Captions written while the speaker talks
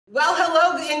Well,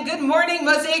 hello and good morning,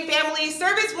 Mosaic family.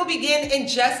 Service will begin in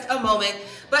just a moment.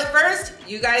 But first,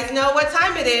 you guys know what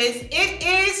time it is. It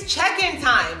is check-in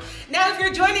time. Now, if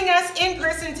you're joining us in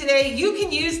person today, you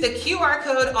can use the QR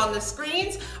code on the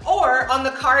screens or on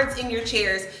the cards in your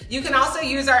chairs. You can also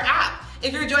use our app.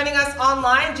 If you're joining us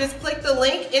online, just click the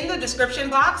link in the description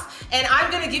box, and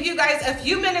I'm gonna give you guys a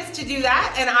few minutes to do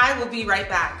that, and I will be right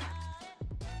back.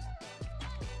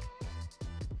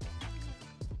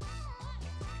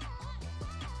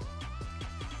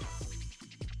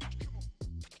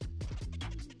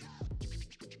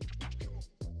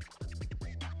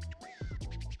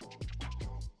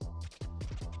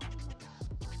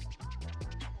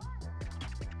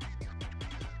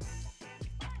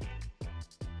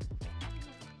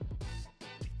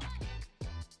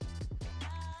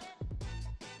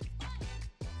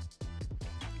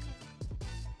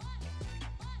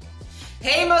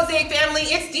 Hey Mosaic family,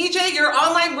 it's DJ, your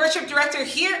online worship director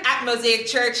here at Mosaic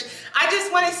Church. I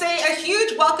just want to say a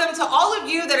huge welcome to all of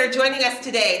you that are joining us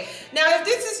today. Now, if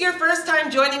this is your first time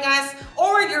joining us,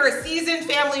 or you're a seasoned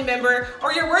family member,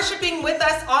 or you're worshiping with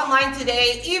us online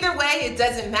today, either way, it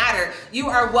doesn't matter. You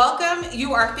are welcome,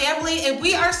 you are family, and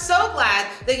we are so glad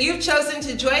that you've chosen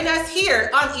to join us here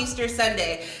on Easter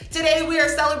Sunday. Today, we are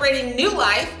celebrating new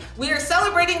life, we are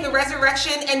celebrating the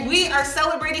resurrection, and we are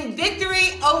celebrating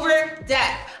victory over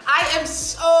death. I am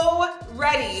so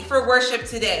ready for worship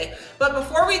today. But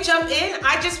before we jump in,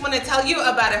 I just want to tell you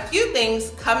about a few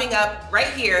things coming up right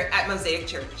here at Mosaic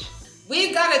Church.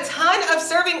 We've got a ton of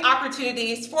serving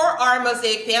opportunities for our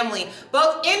Mosaic family,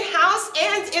 both in-house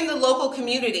and in the local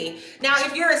community. Now,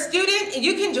 if you're a student,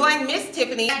 you can join Miss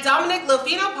Tiffany at Dominic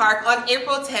Lofino Park on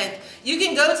April 10th. You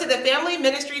can go to the family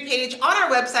ministry page on our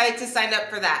website to sign up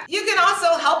for that. You can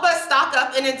also help us stock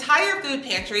up an entire food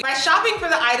pantry by shopping for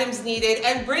the items needed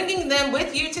and bringing them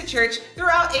with you to church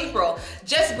throughout April.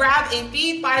 Just grab a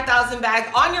Feed 5000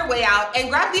 bag on your way out and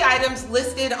grab the items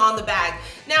listed on the bag.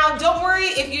 Now, don't worry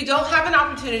if you don't have an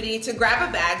opportunity to grab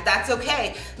a bag, that's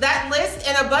okay. That list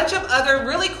and a bunch of other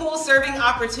really cool serving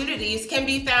opportunities can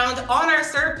be found on our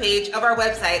serve page of our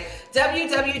website,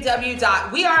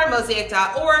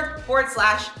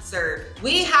 www.wearemosaic.org/serve.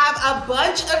 We have a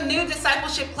bunch of new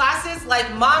discipleship classes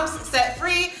like Moms Set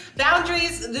Free,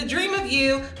 Boundaries, The Dream of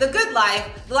You, The Good Life,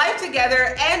 Life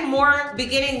Together, and more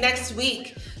beginning next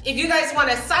week. If you guys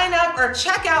want to sign up or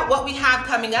check out what we have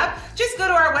coming up, just go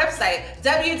to our website,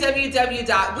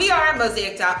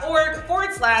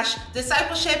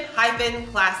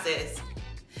 www.wearemosaic.org/discipleship-classes.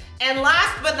 And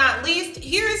last but not least,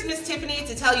 here is Miss Tiffany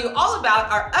to tell you all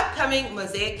about our upcoming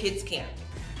Mosaic Kids Camp.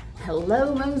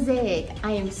 Hello Mosaic!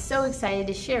 I am so excited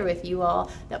to share with you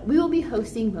all that we will be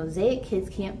hosting Mosaic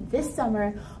Kids Camp this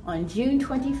summer on June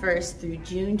 21st through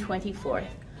June 24th.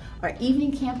 Our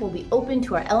evening camp will be open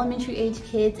to our elementary age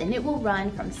kids, and it will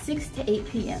run from 6 to 8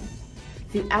 p.m.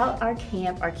 Throughout our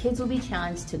camp, our kids will be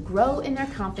challenged to grow in their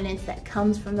confidence that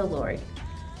comes from the Lord.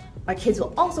 Our kids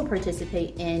will also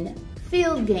participate in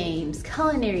field games,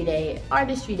 culinary day,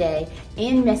 artistry day,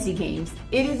 and messy games.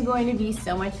 It is going to be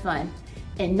so much fun.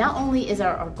 And not only is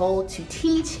our goal to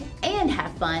teach and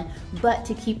have fun, but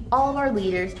to keep all of our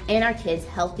leaders and our kids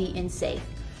healthy and safe.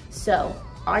 So,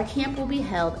 our camp will be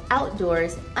held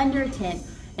outdoors, under a tent,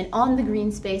 and on the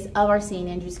green space of our St.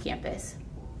 Andrews campus.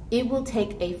 It will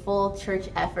take a full church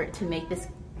effort to make this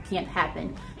camp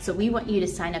happen. So we want you to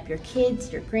sign up your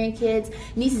kids, your grandkids,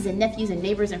 nieces and nephews and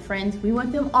neighbors and friends. We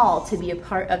want them all to be a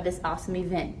part of this awesome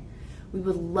event. We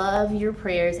would love your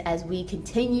prayers as we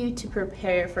continue to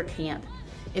prepare for camp.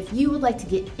 If you would like to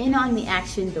get in on the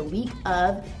action the week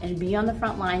of and be on the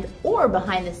front lines or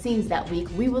behind the scenes that week,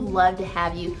 we would love to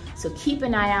have you, so keep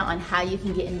an eye out on how you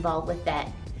can get involved with that.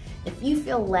 If you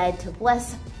feel led to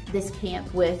bless this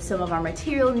camp with some of our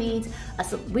material needs,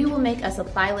 we will make a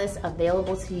supply list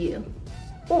available to you.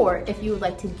 Or if you would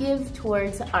like to give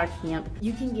towards our camp,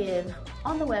 you can give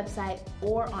on the website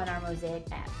or on our Mosaic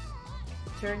app.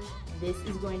 Church, this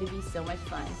is going to be so much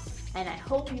fun. And I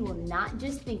hope you will not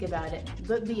just think about it,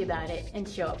 but be about it and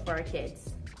show up for our kids.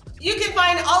 You can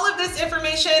find all of this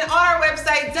information on our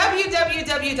website,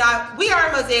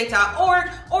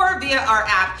 www.wearemosaic.org, or via our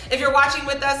app. If you're watching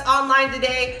with us online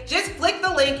today, just click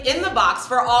the link in the box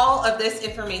for all of this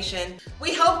information.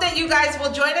 We hope that you guys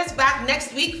will join us back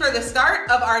next week for the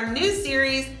start of our new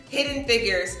series, Hidden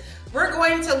Figures. We're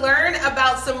going to learn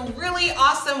about some really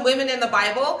awesome women in the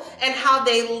Bible and how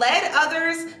they led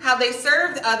others, how they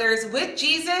served others with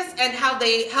Jesus, and how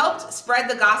they helped spread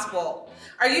the gospel.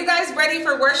 Are you guys ready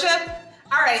for worship?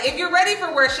 All right, if you're ready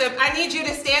for worship, I need you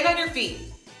to stand on your feet.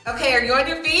 Okay, are you on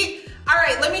your feet? All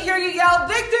right, let me hear you yell,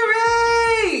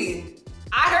 victory!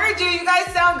 I heard you. You guys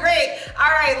sound great.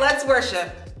 All right, let's worship.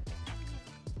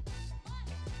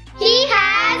 He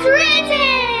has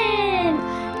risen!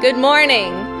 Good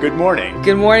morning. Good morning.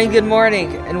 Good morning, good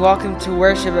morning, and welcome to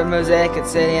worship at Mosaic at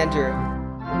St. Andrew.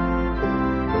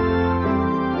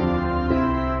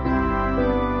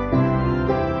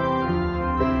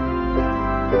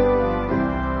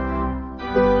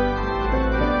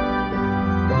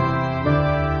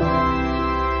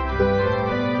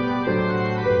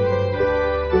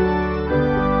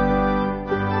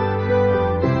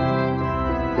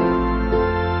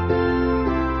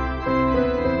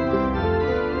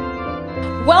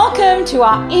 Welcome to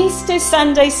our Easter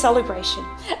Sunday celebration.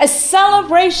 A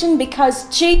celebration because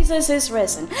Jesus is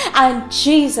risen and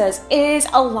Jesus is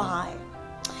alive.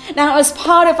 Now, as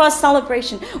part of our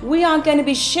celebration, we are going to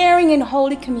be sharing in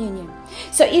Holy Communion.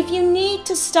 So if you need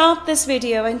to stop this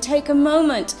video and take a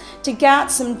moment to get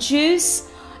some juice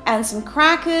and some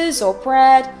crackers or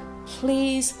bread,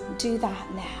 please do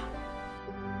that now.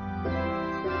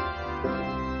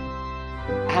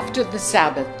 After the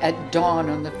Sabbath, at dawn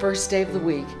on the first day of the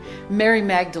week, Mary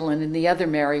Magdalene and the other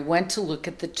Mary went to look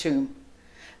at the tomb.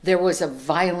 There was a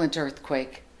violent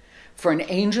earthquake, for an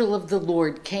angel of the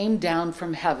Lord came down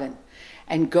from heaven,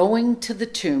 and going to the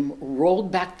tomb,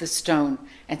 rolled back the stone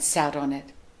and sat on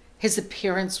it. His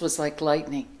appearance was like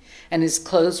lightning, and his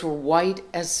clothes were white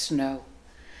as snow.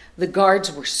 The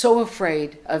guards were so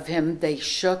afraid of him they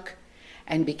shook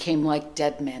and became like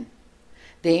dead men.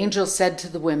 The angel said to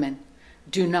the women,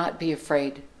 "Do not be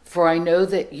afraid, for I know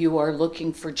that you are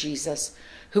looking for Jesus,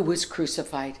 who was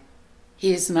crucified.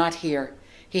 He is not here.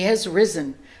 He has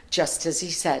risen, just as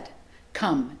he said.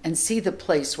 Come and see the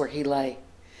place where he lay.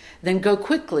 Then go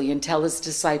quickly and tell his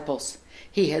disciples,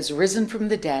 he has risen from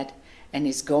the dead and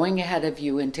is going ahead of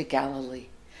you into Galilee.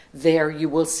 There you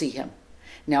will see him.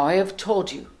 Now I have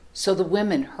told you." So the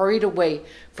women hurried away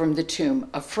from the tomb,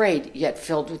 afraid yet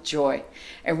filled with joy,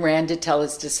 and ran to tell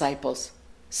his disciples.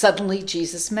 Suddenly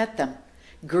Jesus met them.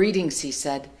 "Greetings," he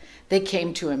said. They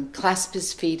came to him, clasped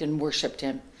his feet, and worshipped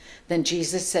him. Then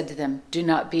Jesus said to them, "Do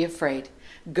not be afraid.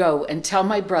 Go and tell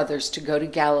my brothers to go to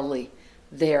Galilee.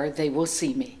 There they will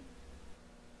see me."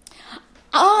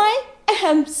 I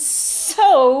am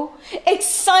so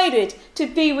excited to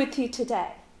be with you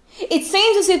today. It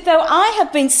seems as if though I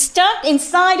have been stuck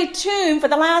inside a tomb for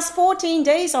the last 14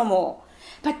 days or more.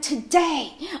 But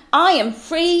today, I am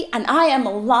free and I am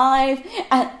alive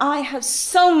and I have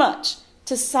so much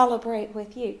to celebrate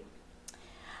with you.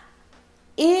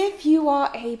 If you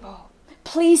are able,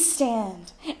 please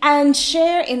stand and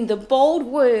share in the bold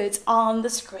words on the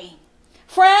screen.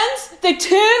 Friends, the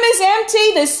tomb is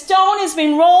empty, the stone has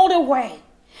been rolled away.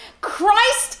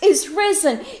 Christ is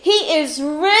risen. He is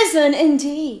risen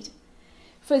indeed.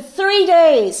 For 3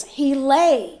 days he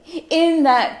lay in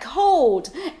that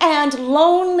cold and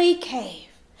lonely cave.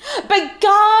 But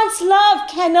God's love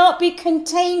cannot be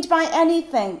contained by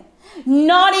anything,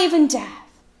 not even death.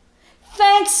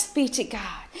 Thanks be to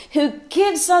God who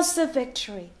gives us the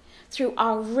victory through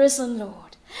our risen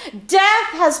Lord. Death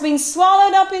has been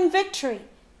swallowed up in victory.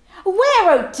 Where,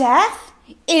 O death,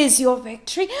 is your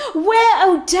victory? Where,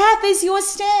 O death, is your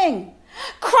sting?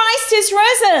 Christ is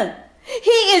risen.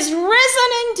 He is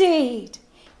risen indeed.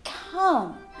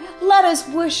 Come, let us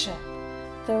worship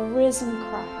the risen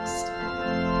Christ.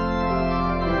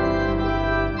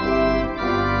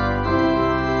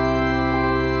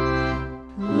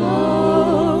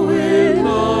 Low in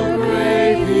the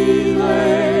grave he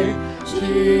lay,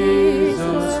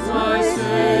 Jesus my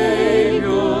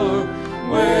Savior,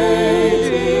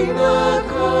 waiting the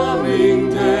coming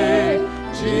day,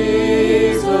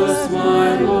 Jesus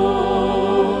my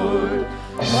Lord.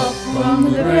 Up from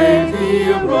the grave he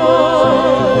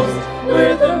arose,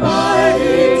 with a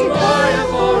mighty triumph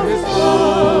for his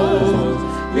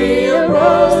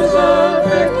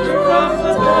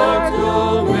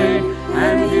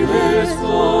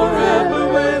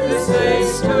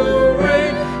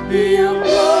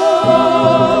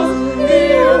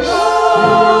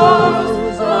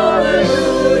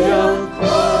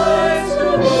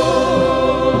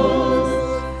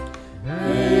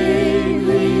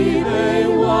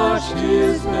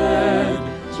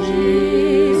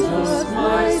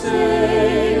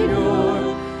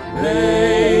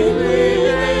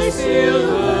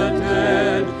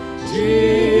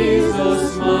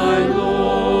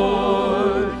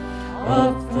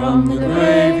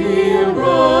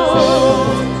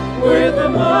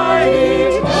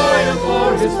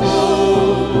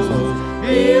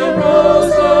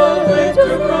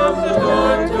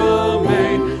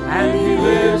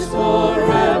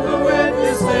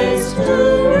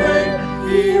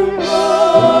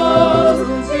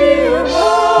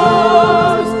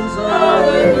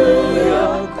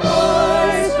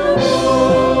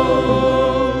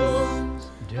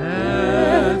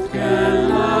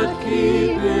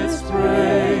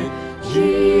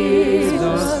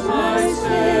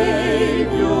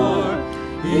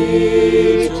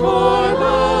He tore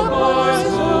the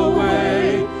bars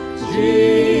away,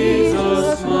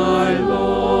 Jesus my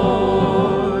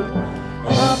Lord.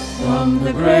 Up from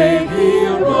the grave he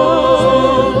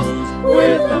arose,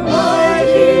 with the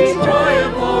mighty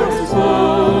triumph o'er his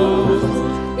foes.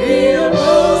 He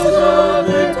arose a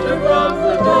victor from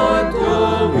the dark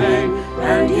domain,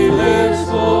 and he lives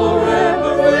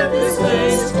forever with his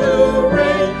saints to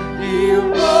reign. He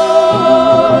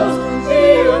arose,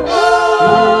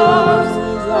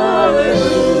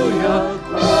 hallelujah,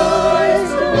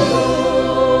 Christ arose.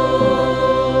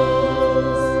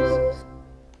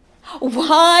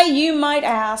 Why, you might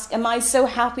ask, am I so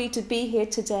happy to be here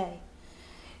today?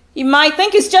 You might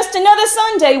think it's just another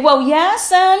Sunday. Well,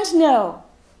 yes and no.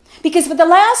 Because for the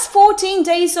last 14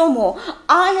 days or more,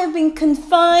 I have been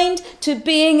confined to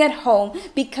being at home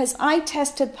because I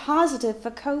tested positive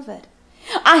for COVID.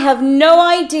 I have no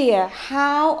idea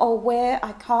how or where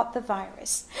I caught the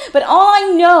virus. But all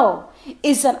I know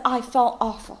is that I felt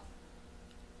awful.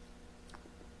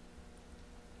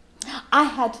 I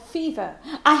had fever,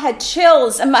 I had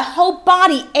chills, and my whole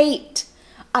body ached.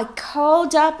 I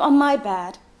curled up on my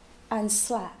bed and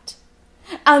slept.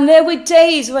 And there were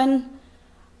days when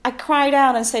I cried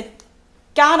out and said,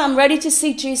 God, I'm ready to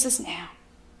see Jesus now.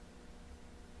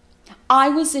 I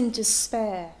was in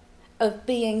despair of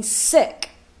being sick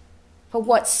for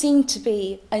what seemed to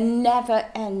be a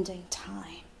never-ending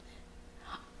time.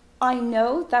 I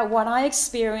know that what I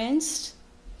experienced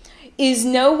is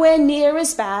nowhere near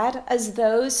as bad as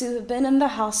those who have been in the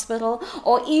hospital,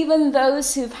 or even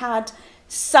those who've had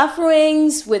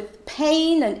sufferings with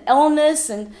pain and illness,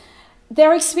 and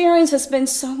their experience has been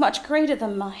so much greater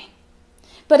than mine.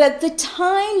 But at the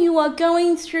time you are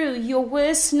going through your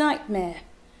worst nightmare,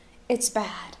 it's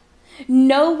bad.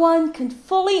 No one can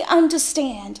fully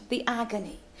understand the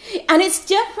agony. And it's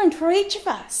different for each of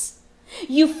us.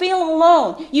 You feel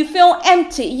alone, you feel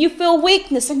empty, you feel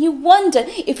weakness, and you wonder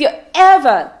if you're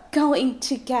ever going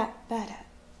to get better.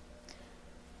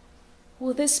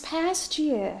 Well, this past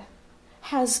year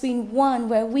has been one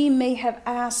where we may have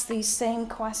asked these same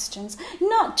questions,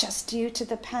 not just due to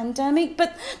the pandemic,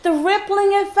 but the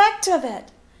rippling effect of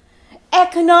it.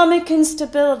 Economic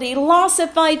instability, loss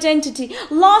of identity,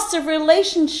 loss of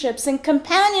relationships and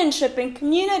companionship and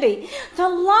community. The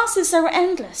losses are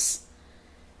endless.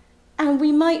 And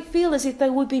we might feel as if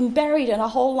though we've been buried in a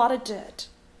whole lot of dirt.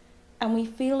 And we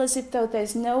feel as if though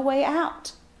there's no way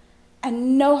out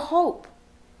and no hope.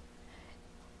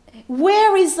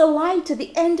 Where is the light at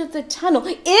the end of the tunnel?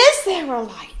 Is there a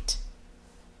light?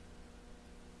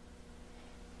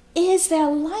 Is there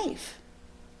life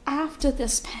after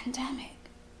this pandemic?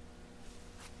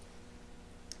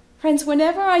 Friends,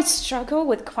 whenever I struggle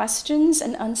with questions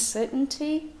and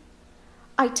uncertainty,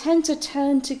 I tend to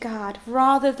turn to God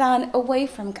rather than away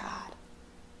from God.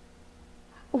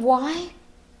 Why?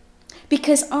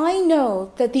 Because I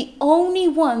know that the only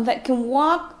one that can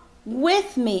walk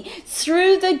with me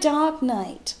through the dark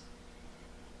night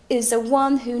is the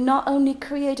one who not only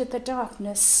created the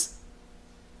darkness,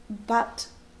 but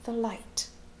the light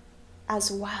as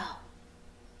well.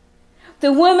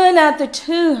 The woman at the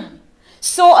tomb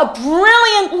saw a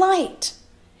brilliant light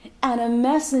and a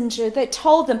messenger that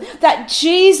told them that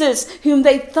Jesus, whom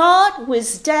they thought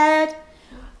was dead,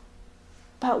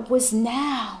 but was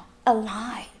now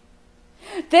alive.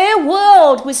 Their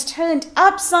world was turned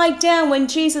upside down when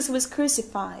Jesus was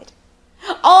crucified.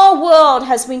 Our world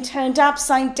has been turned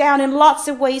upside down in lots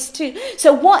of ways too.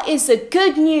 So what is the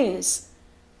good news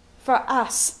for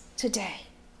us today?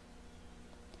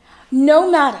 No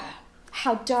matter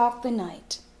how dark the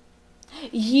night,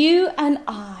 you and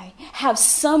I have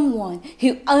someone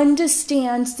who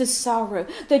understands the sorrow,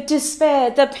 the despair,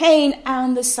 the pain,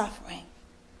 and the suffering.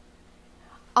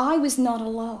 I was not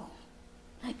alone.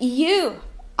 You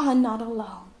are not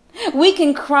alone. We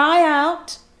can cry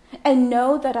out and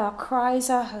know that our cries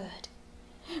are heard.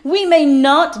 We may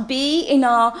not be in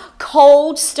our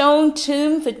cold stone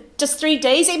tomb for just 3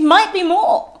 days. It might be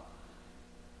more.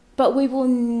 But we will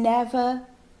never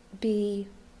be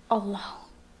alone.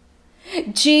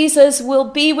 Jesus will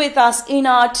be with us in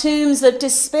our tombs of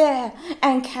despair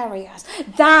and carry us.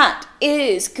 That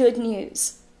is good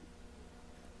news.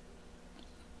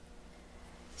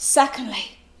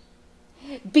 Secondly,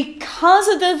 because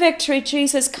of the victory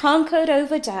Jesus conquered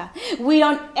over death, we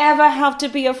don't ever have to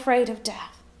be afraid of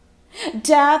death.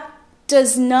 Death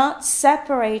does not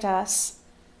separate us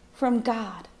from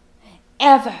God,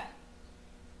 ever.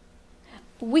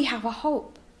 We have a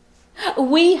hope.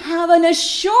 We have an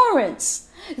assurance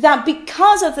that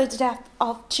because of the death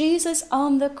of Jesus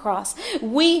on the cross,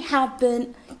 we have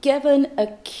been given a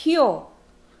cure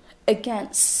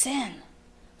against sin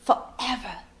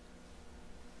forever.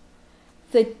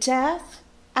 The death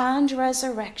and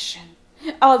resurrection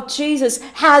of Jesus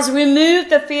has removed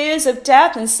the fears of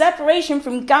death and separation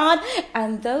from God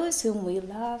and those whom we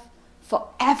love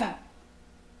forever.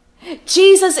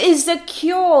 Jesus is the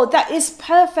cure that is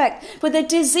perfect for the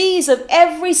disease of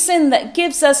every sin that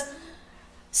gives us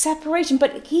separation,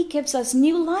 but he gives us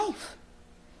new life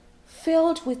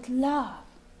filled with love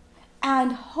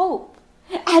and hope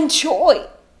and joy.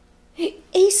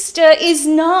 Easter is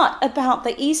not about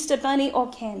the Easter bunny or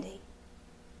candy.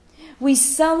 We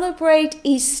celebrate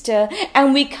Easter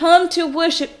and we come to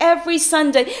worship every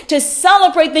Sunday to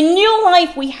celebrate the new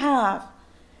life we have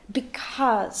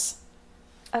because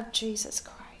of Jesus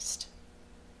Christ.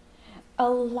 A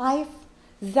life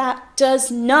that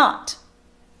does not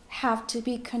have to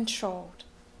be controlled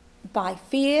by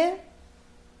fear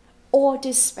or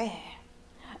despair,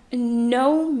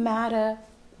 no matter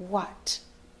what.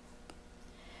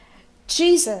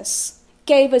 Jesus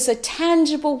gave us a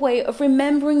tangible way of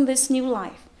remembering this new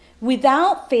life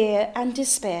without fear and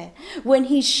despair when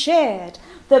he shared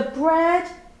the bread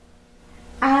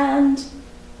and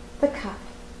the cup.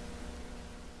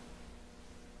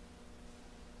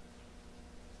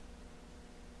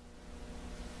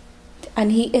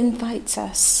 And he invites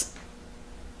us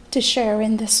to share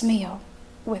in this meal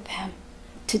with him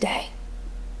today.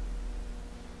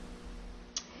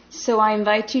 So I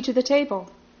invite you to the table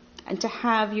and to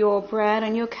have your bread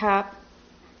and your cup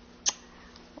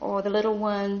or the little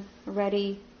one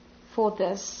ready for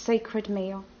this sacred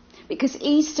meal. Because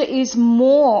Easter is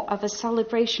more of a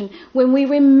celebration when we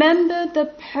remember the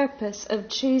purpose of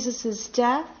Jesus'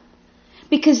 death.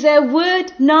 Because there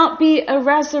would not be a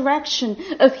resurrection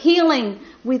of healing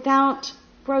without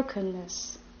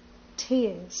brokenness,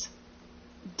 tears,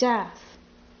 death,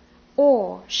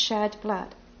 or shed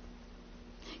blood.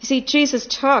 You see, Jesus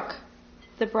took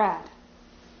the bread,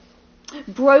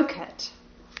 broke it,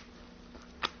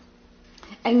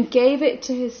 and gave it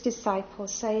to his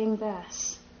disciples, saying,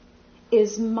 "This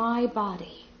is my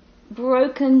body,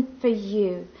 broken for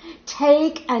you.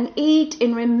 Take and eat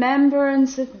in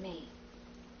remembrance of me."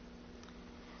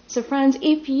 So friends,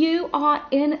 if you are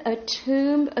in a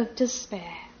tomb of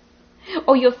despair,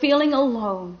 or you're feeling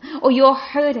alone, or you're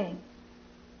hurting,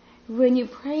 when you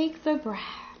break the bread,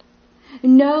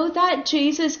 know that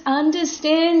Jesus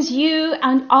understands you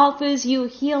and offers you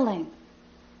healing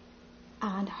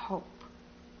and hope.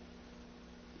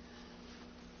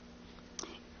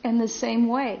 In the same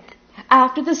way,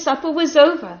 after the supper was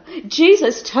over,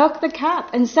 Jesus took the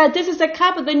cup and said, "This is the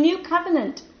cup of the new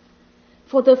covenant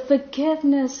for the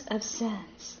forgiveness of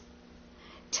sins.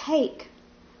 Take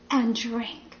and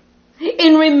drink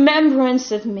in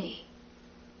remembrance of me."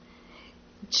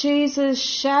 Jesus'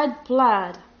 shed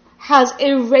blood has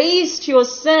erased your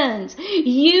sins.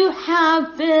 You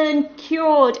have been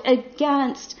cured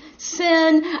against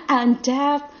sin and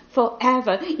death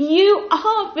forever. You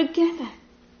are forgiven.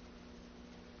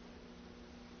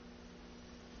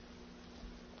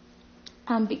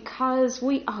 And because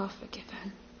we are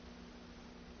forgiven,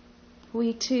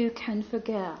 we too can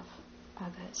forgive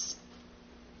others.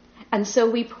 And so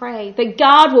we pray that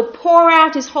God will pour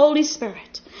out his Holy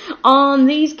Spirit on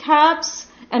these cups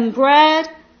and bread,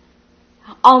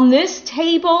 on this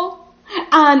table,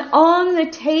 and on the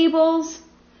tables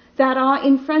that are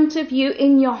in front of you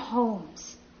in your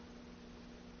homes.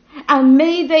 And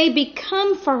may they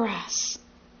become for us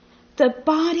the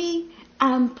body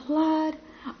and blood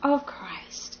of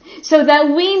Christ, so that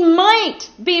we might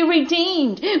be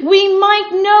redeemed. We might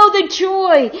know the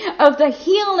joy of the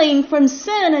healing from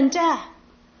sin and death.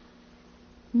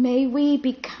 May we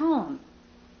become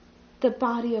the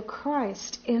body of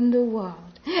Christ in the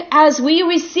world as we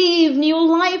receive new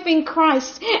life in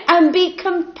Christ and be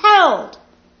compelled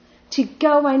to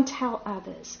go and tell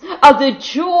others of the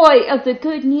joy of the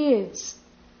good news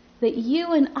that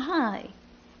you and I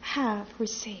have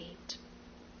received.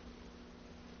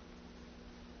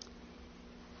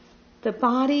 The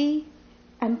body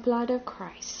and blood of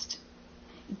Christ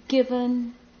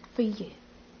given for you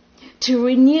to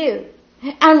renew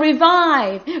and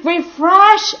revive,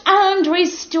 refresh and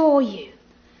restore you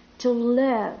to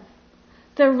live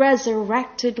the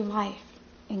resurrected life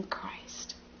in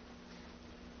Christ.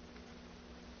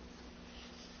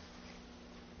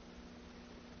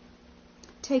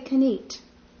 Take and eat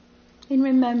in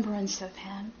remembrance of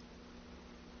him.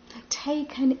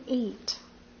 Take and eat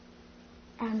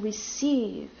and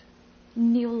receive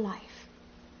new life.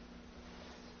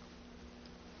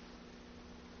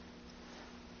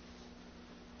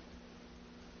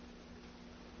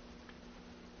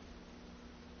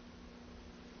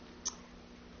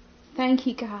 Thank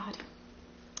you, God,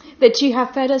 that you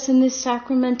have fed us in this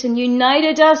sacrament and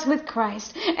united us with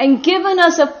Christ and given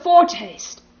us a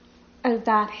foretaste of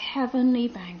that heavenly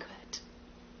banquet.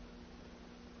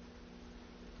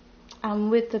 And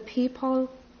with the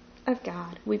people of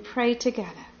God, we pray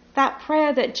together that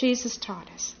prayer that Jesus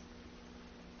taught us.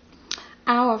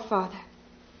 Our Father,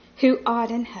 who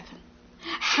art in heaven,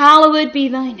 hallowed be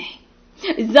thy name.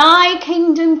 Thy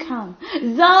kingdom come,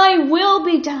 thy will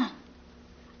be done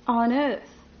on earth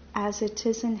as it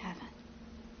is in heaven.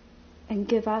 And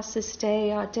give us this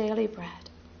day our daily bread.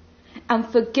 And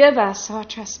forgive us our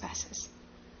trespasses,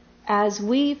 as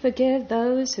we forgive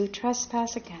those who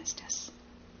trespass against us.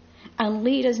 And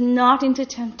lead us not into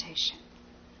temptation,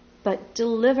 but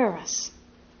deliver us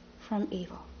from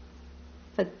evil.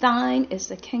 For thine is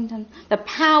the kingdom, the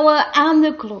power, and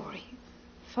the glory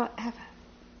forever.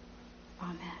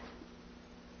 Amen.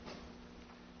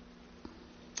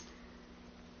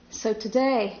 So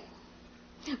today,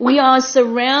 we are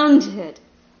surrounded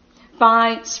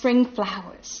by spring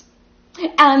flowers.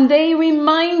 And they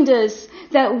remind us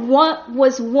that what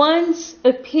was once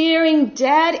appearing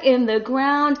dead in the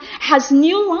ground has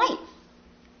new life.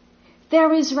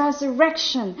 There is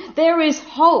resurrection. There is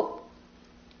hope.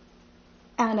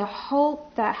 And a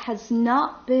hope that has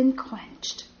not been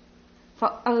quenched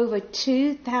for over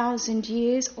 2,000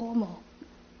 years or more.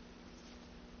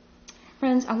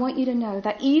 Friends, I want you to know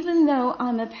that even though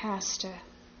I'm a pastor,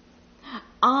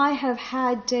 I have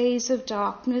had days of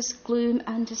darkness, gloom,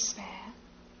 and despair.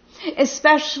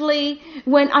 Especially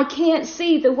when I can't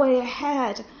see the way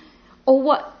ahead or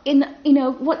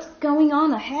what's going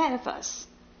on ahead of us.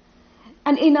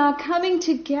 And in our coming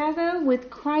together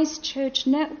with Christ Church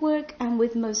Network and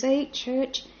with Mosaic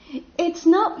Church, it's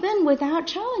not been without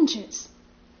challenges.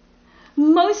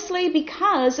 Mostly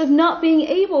because of not being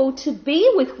able to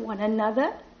be with one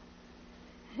another.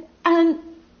 And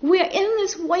we're in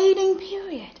this waiting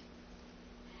period.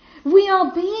 We are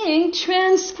being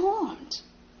transformed.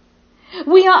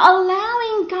 We are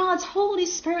allowing God's Holy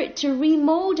Spirit to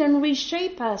remold and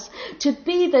reshape us to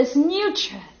be this new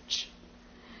church.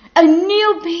 A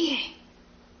new being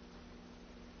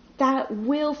that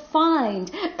will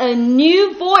find a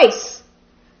new voice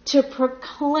to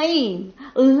proclaim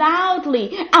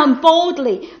loudly and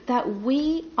boldly that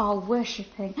we are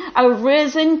worshiping a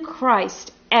risen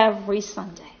Christ every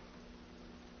Sunday.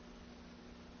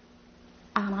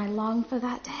 And I long for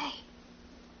that day.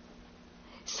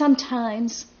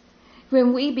 Sometimes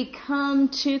when we become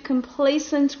too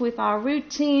complacent with our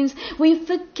routines, we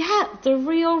forget the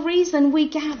real reason we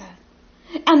gather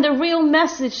and the real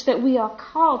message that we are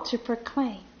called to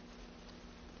proclaim.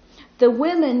 The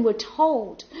women were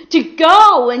told to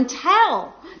go and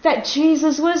tell that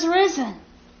Jesus was risen.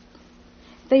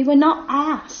 They were not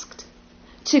asked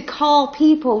to call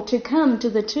people to come to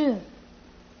the tomb.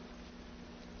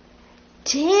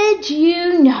 Did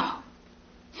you know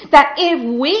that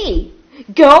if we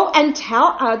go and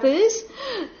tell others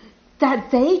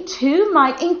that they too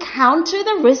might encounter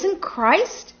the risen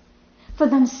Christ for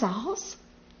themselves,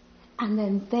 and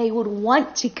then they would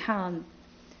want to come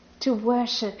to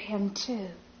worship him too?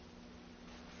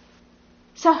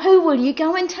 So who will you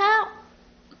go and tell?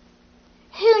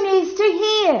 Who needs to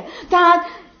hear that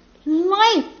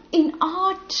life in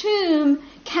our tomb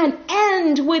can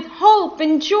end with hope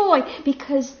and joy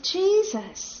because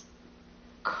Jesus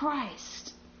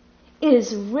Christ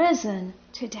is risen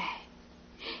today?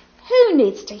 Who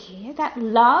needs to hear that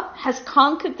love has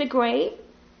conquered the grave?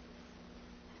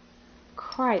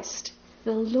 Christ,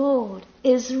 the Lord,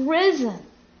 is risen.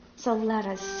 So let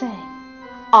us sing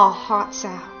our hearts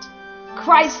out.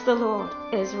 Christ the Lord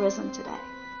is risen today.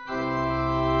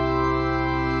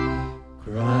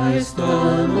 Christ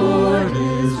the Lord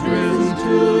is risen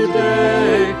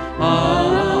today.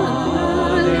 Hallelujah.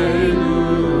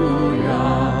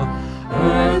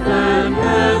 Earth and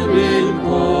heaven in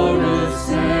chorus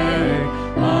say,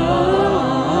 Hallelujah.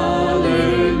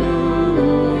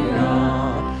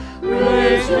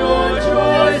 Raise your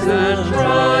joys and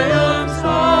triumphs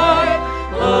high.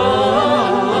 Hallelujah.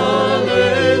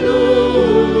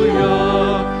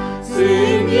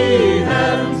 Sing ye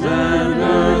heavens and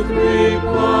earth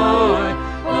reply.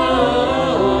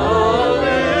 Hallelujah.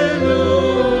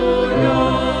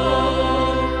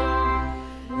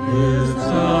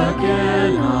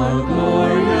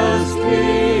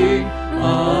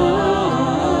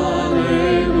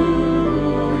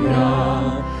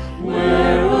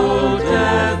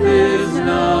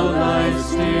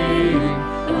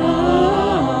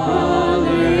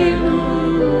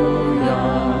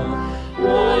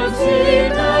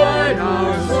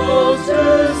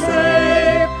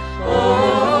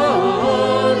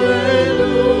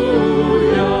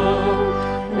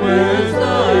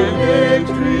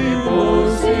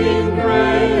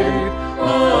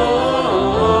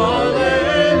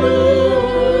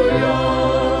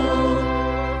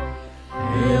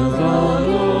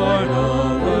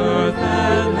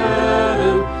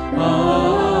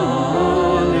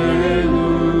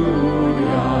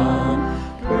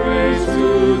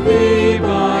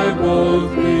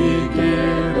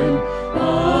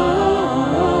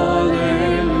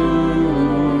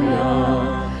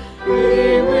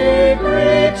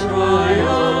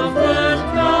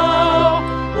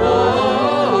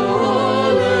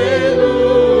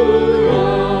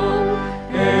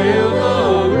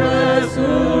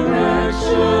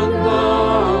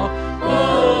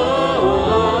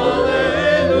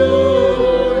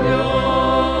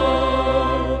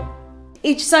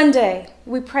 Each Sunday,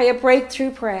 we pray a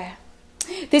breakthrough prayer.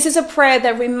 This is a prayer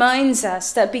that reminds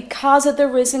us that because of the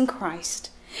risen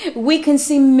Christ, we can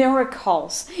see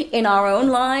miracles in our own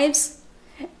lives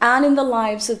and in the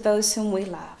lives of those whom we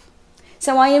love.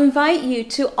 So I invite you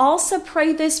to also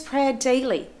pray this prayer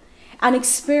daily and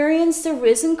experience the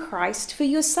risen Christ for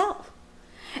yourself.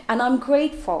 And I'm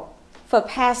grateful for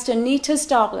Pastor Nitas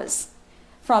Douglas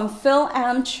from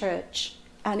Phil-Am Church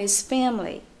and his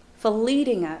family for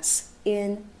leading us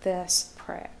in this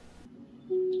prayer.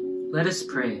 Let us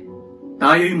pray.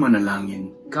 Tayo'y manalangin.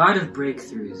 God of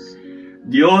breakthroughs,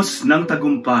 Diyos ng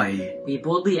tagumpay, we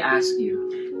boldly ask you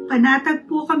Panatag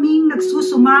po kaming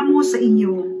nagsusumamo sa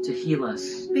inyo. to heal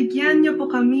us Bigyan niyo po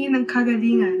kami ng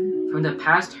kagalingan. from the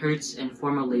past hurts and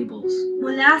former labels,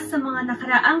 Mula sa mga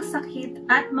nakaraang sakit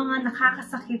at mga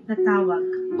nakakasakit na tawag.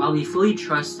 while we fully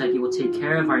trust that you will take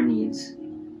care of our needs.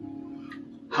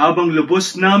 habang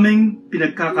lubos naming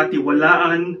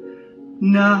pinagkakatiwalaan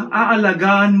na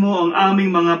aalagaan mo ang aming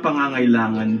mga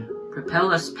pangangailangan.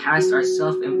 Propel us past our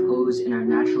self-imposed and our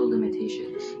natural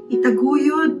limitations.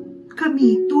 Itaguyod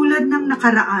kami tulad ng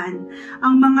nakaraan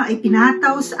ang mga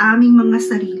ipinataw sa aming mga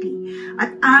sarili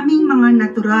at aming mga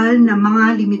natural na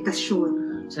mga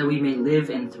limitasyon. So we may live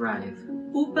and thrive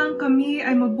Upang kami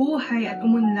ay mabuhay at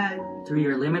umunlad. through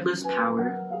your limitless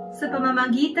power Sa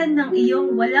pamamagitan ng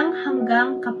iyong walang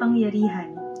hanggang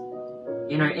kapangyarihan.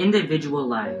 in our individual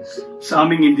lives Sa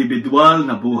aming individual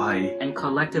na buhay. and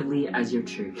collectively as your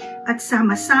church. At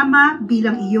sama-sama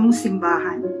bilang iyong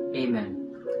simbahan. Amen.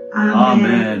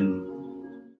 Amen.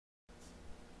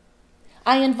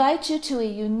 I invite you to a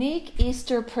unique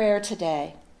Easter prayer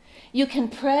today. You can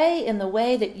pray in the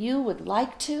way that you would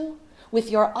like to, with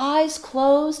your eyes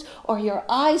closed or your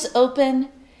eyes open,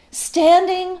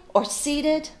 standing or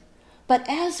seated. But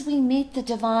as we meet the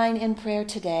divine in prayer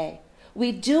today,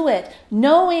 we do it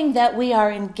knowing that we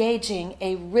are engaging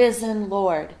a risen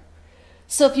Lord.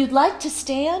 So if you'd like to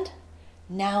stand,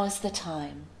 now is the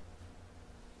time.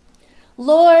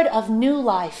 Lord of new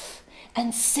life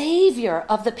and Savior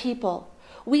of the people,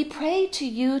 we pray to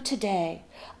you today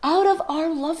out of our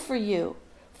love for you,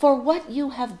 for what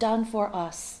you have done for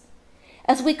us.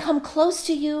 As we come close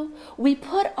to you, we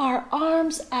put our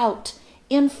arms out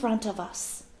in front of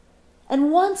us.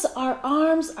 And once our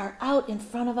arms are out in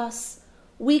front of us,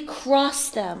 we cross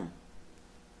them,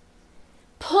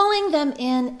 pulling them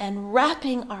in and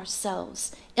wrapping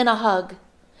ourselves in a hug.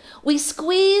 We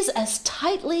squeeze as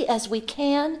tightly as we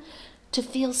can to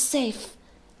feel safe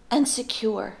and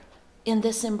secure in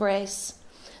this embrace.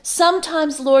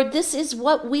 Sometimes, Lord, this is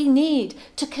what we need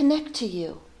to connect to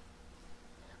you.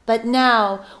 But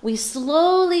now we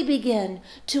slowly begin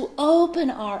to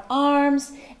open our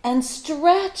arms and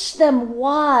stretch them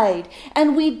wide.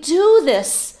 And we do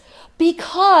this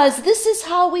because this is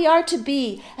how we are to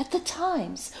be at the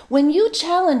times when you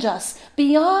challenge us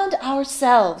beyond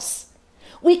ourselves.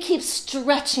 We keep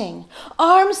stretching,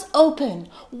 arms open,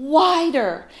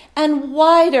 wider and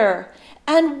wider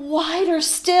and wider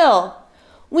still.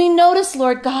 We notice,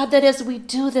 Lord God, that as we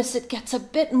do this, it gets a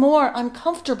bit more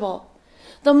uncomfortable.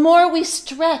 The more we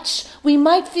stretch, we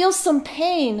might feel some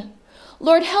pain.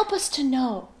 Lord, help us to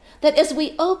know that as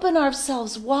we open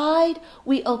ourselves wide,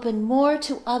 we open more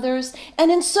to others,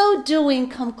 and in so doing,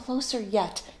 come closer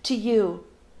yet to you.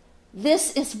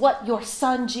 This is what your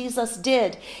son Jesus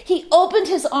did. He opened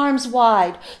his arms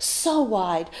wide, so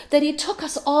wide, that he took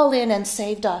us all in and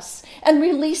saved us and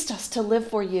released us to live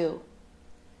for you.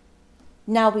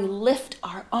 Now we lift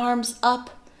our arms up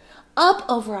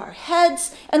over our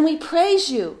heads, and we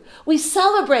praise you. We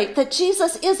celebrate that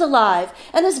Jesus is alive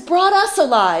and has brought us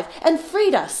alive and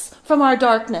freed us from our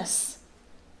darkness.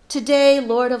 Today,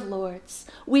 Lord of Lords,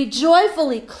 we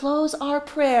joyfully close our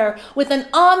prayer with an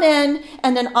Amen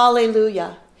and an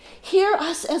Alleluia. Hear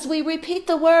us as we repeat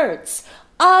the words,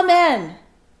 Amen,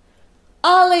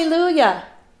 Alleluia,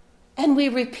 and we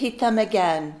repeat them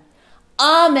again,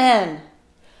 Amen,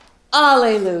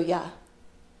 Alleluia.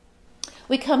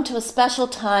 We come to a special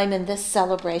time in this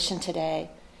celebration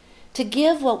today to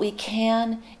give what we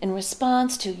can in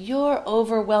response to your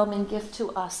overwhelming gift to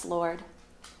us, Lord.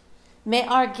 May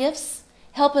our gifts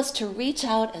help us to reach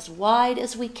out as wide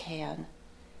as we can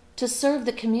to serve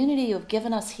the community you have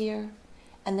given us here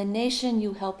and the nation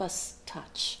you help us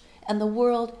touch and the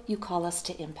world you call us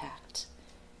to impact.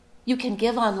 You can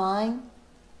give online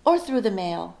or through the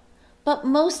mail, but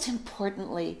most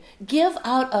importantly, give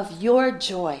out of your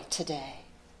joy today.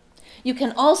 You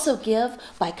can also give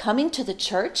by coming to the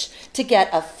church to get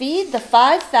a Feed the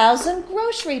 5,000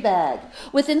 grocery bag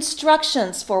with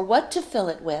instructions for what to fill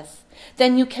it with.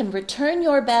 Then you can return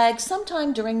your bag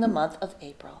sometime during the month of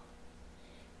April.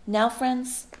 Now,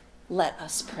 friends, let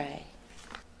us pray.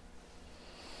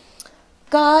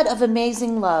 God of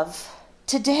amazing love,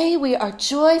 today we are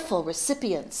joyful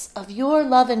recipients of your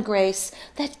love and grace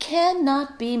that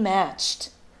cannot be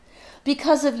matched.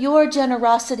 Because of your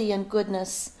generosity and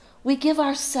goodness, we give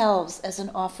ourselves as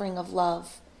an offering of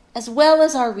love, as well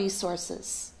as our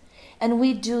resources. And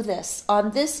we do this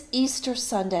on this Easter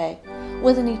Sunday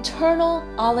with an eternal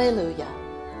Alleluia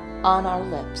on our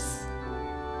lips.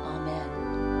 Amen.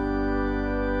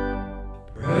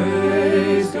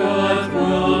 Praise God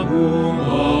from whom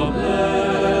all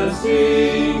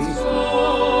blessings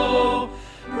flow.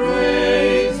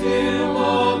 Praise Him,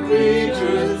 all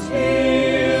creatures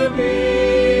here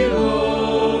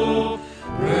below.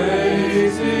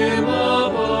 Praise Him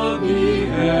above the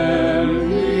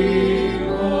heavenly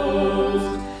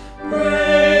host.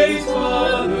 Praise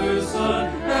Father, Son,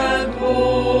 and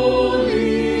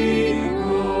Holy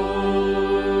Ghost.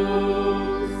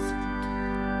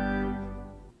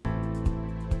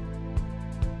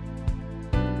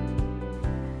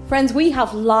 Friends, we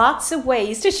have lots of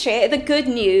ways to share the good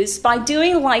news by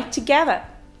doing life together.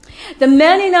 The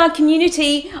men in our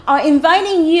community are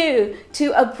inviting you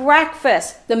to a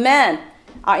breakfast. The men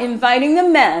are inviting the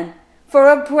men for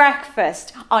a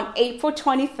breakfast on April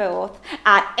 24th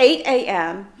at 8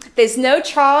 a.m. There's no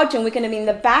charge, and we're going to be in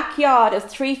the backyard of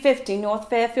 350 North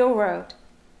Fairfield Road.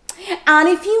 And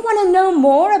if you want to know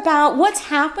more about what's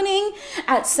happening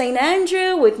at St.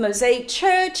 Andrew with Mosaic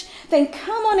Church, then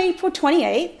come on April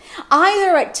 28th,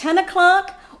 either at 10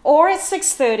 o'clock or at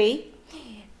 6:30,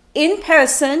 in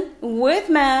person with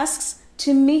masks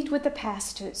to meet with the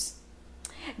pastors.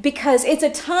 Because it's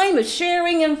a time of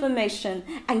sharing information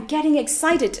and getting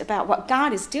excited about what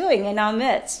God is doing in our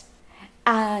midst.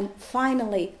 And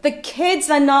finally, the kids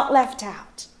are not left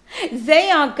out. They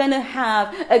are going to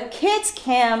have a kids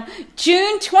camp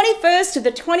June 21st to the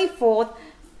 24th,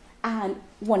 and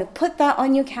want to put that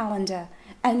on your calendar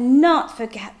and not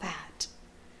forget that.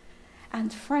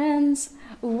 And friends,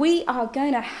 we are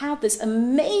going to have this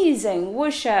amazing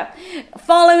worship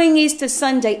following Easter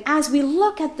Sunday as we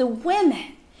look at the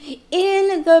women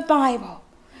in the Bible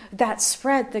that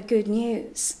spread the good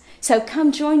news. So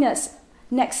come join us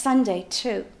next Sunday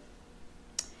too.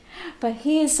 But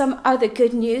here's some other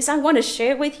good news I want to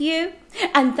share with you.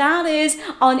 And that is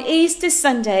on Easter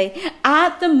Sunday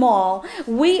at the mall,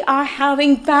 we are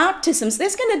having baptisms.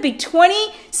 There's going to be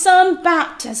 20-some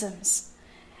baptisms.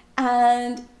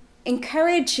 And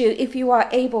encourage you, if you are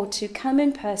able, to come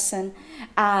in person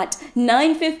at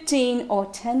 9:15 or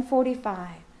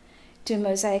 10:45 to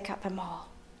Mosaic at the mall.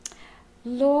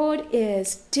 Lord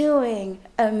is doing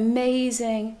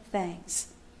amazing things.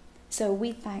 So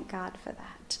we thank God for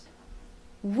that.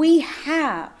 We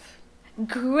have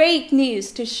great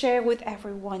news to share with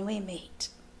everyone we meet.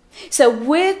 So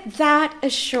with that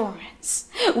assurance,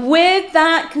 with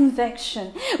that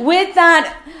conviction, with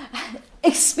that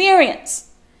experience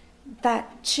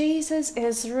that Jesus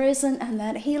is risen and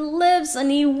that He lives and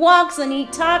He walks and He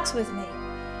talks with me,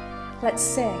 let's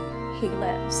sing He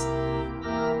lives.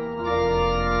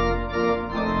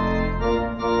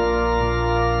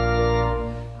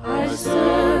 I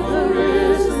serve the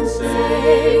risen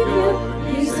Savior,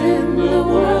 He's in the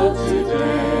world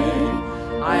today.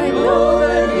 I know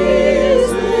that He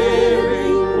is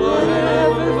living,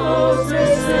 whatever folks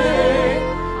may say.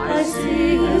 I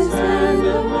see His hand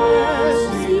of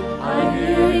mercy, I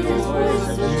hear His voice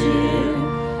of cheer,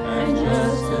 and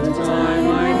just the time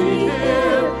I need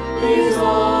Him, He's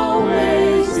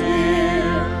always here.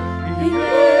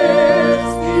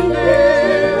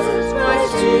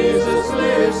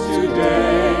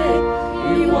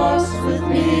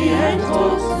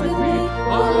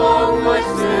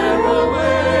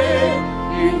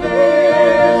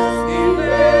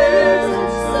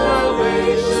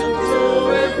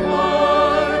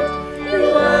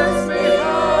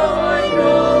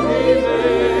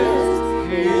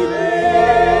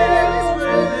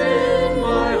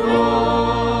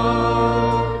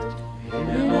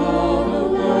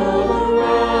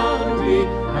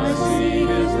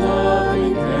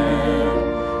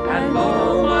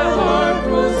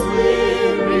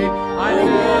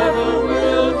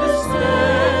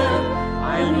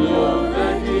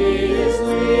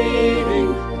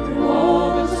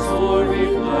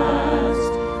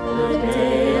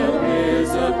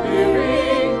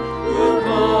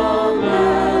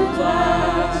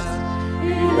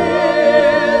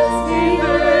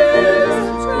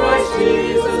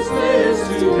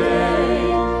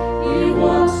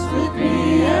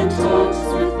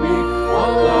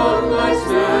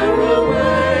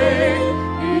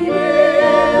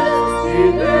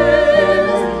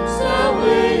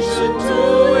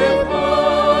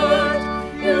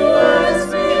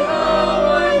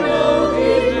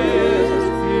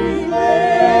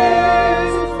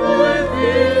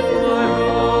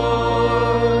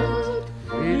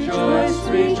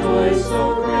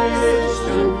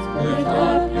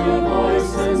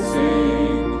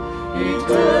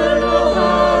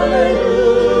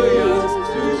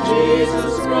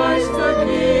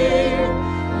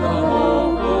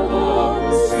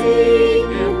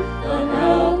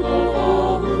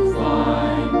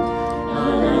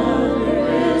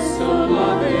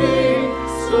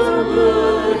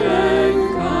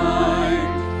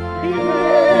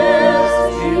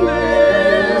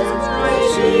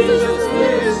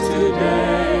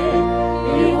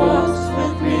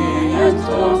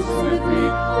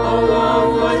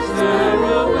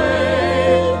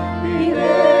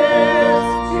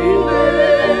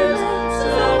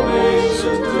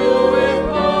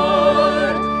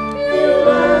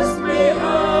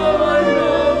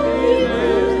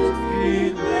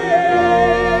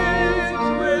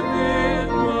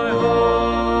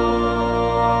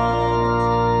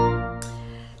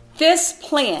 This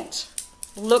plant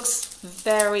looks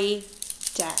very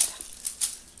dead,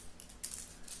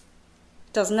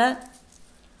 doesn't it?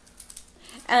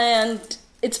 And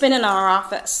it's been in our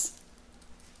office.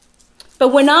 But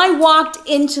when I walked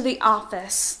into the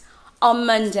office on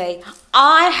Monday,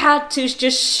 I had to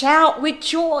just shout with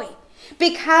joy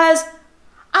because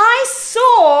I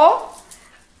saw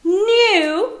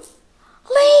new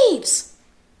leaves.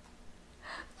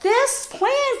 This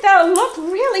plant that looked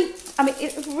really,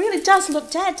 it really does look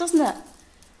dead, doesn't it?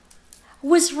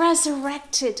 Was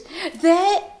resurrected.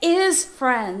 There is,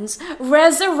 friends,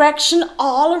 resurrection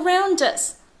all around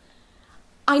us.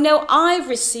 I know I've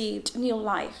received new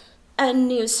life and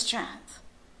new strength.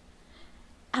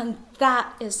 And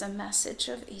that is the message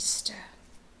of Easter.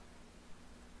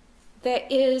 There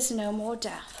is no more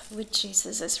death with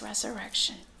Jesus'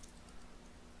 resurrection.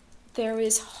 There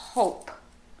is hope.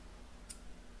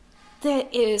 There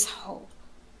is hope.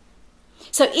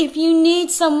 So if you need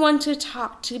someone to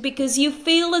talk to because you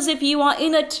feel as if you are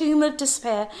in a tomb of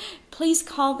despair, please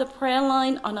call the prayer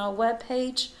line on our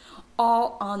webpage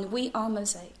or on We Are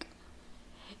Mosaic.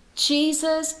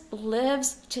 Jesus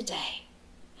lives today.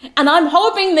 And I'm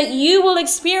hoping that you will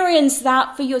experience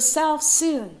that for yourself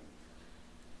soon.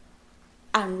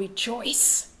 And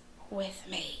rejoice with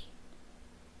me.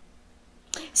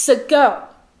 So go.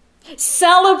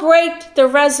 Celebrate the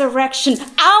resurrection.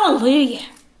 Alleluia.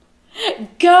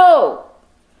 Go.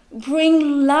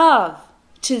 Bring love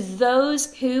to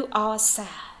those who are sad.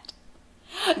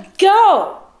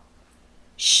 Go.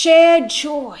 Share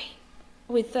joy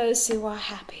with those who are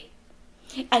happy.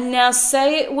 And now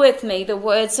say it with me. The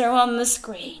words are on the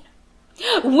screen.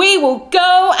 We will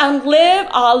go and live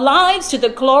our lives to the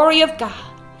glory of God.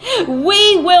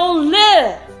 We will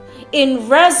live in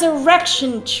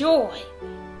resurrection joy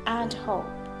and hope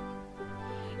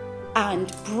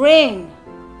and bring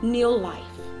new life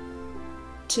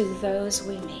to those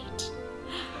we meet.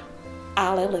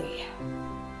 Alleluia.